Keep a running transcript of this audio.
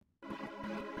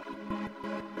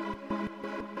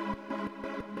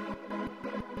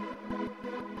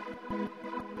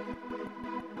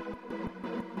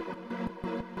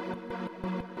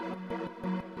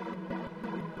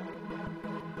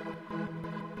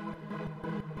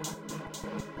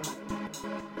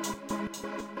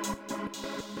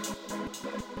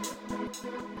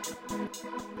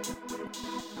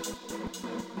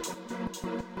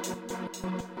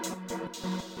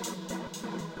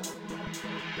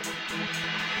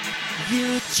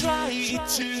You try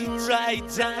to write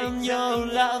down your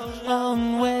love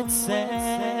on wet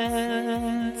sands,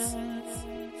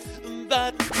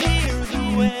 but here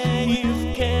the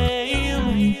wave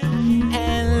came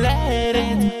and let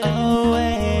it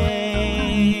away.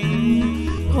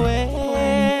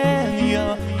 When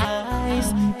your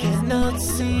eyes cannot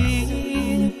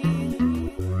see,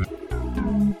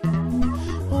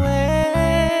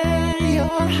 when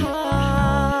your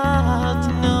heart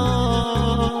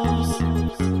knows,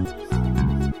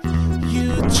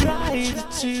 you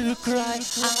tried to cry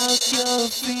out your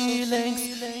feelings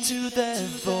to the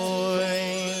void.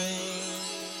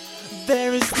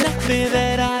 There is nothing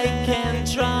that I can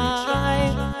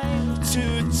try to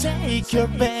take your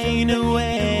pain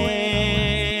away.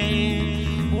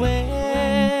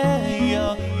 When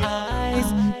your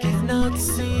eyes cannot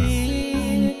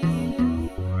see,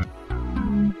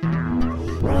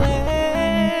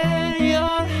 when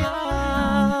your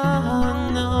heart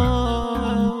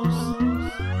knows,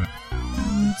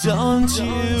 don't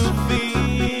you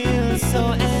feel so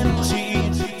empty?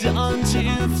 Don't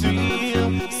you feel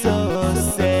so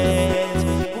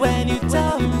sad when you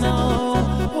don't know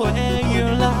where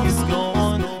your love's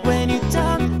gone? When you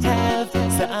don't have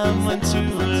someone to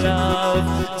love,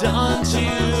 don't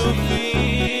you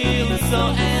feel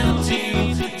so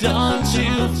empty? Don't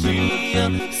you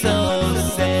feel so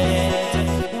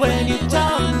sad when you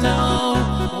don't know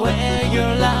where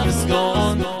your love's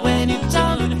gone? When you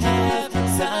don't have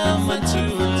someone to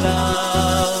love.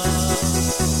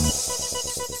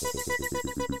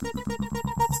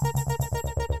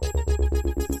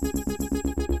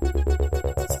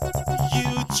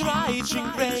 Try to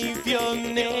engrave your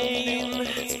name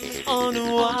on a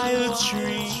wild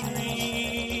tree,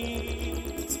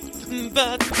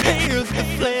 but here the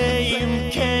flame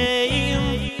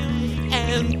came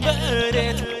and burned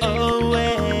it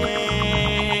away.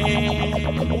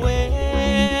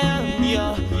 When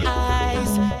your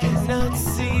eyes cannot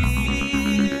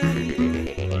see,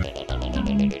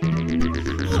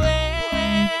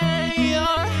 when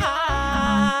your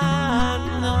heart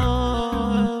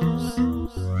knows,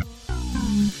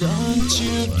 don't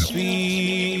you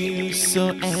feel so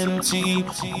empty?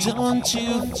 Don't you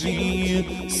feel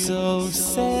so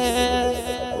sad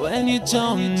when you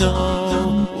don't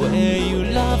know where your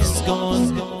love's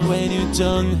gone? When you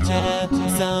don't have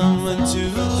someone to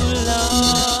love,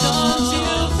 don't you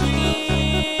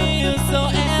feel so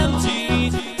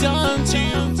empty? Don't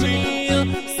you feel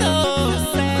so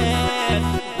sad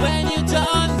when you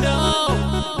don't know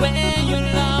where your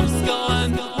love's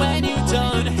gone? When you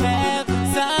don't have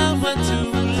someone to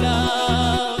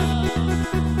love.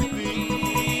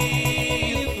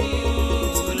 Beautiful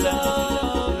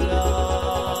love, love.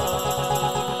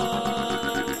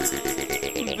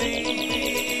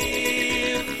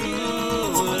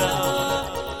 Beautiful love.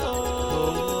 Oh,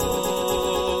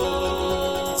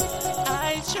 I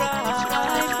try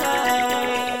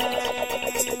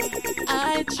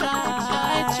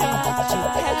to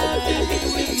have you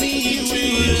with me to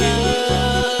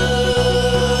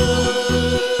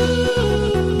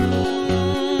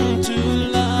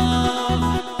love,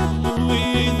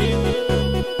 with you.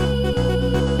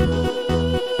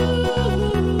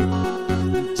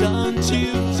 Don't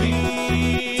you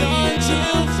feel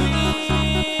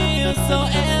so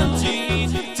empty?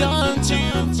 Don't you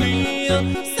feel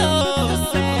so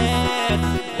sad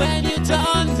when you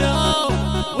don't know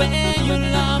where your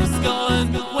love's gone?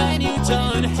 When you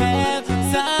don't have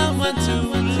someone to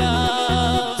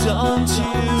love, don't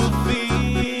you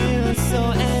feel so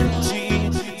empty?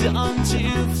 Don't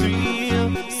you feel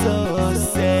so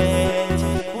sad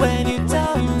when you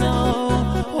don't know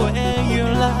where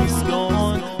your love's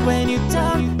gone? When you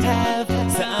don't have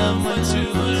someone to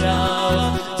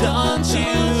love, don't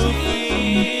you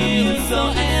feel so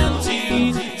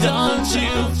empty? Don't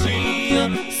you feel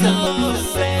so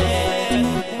sad?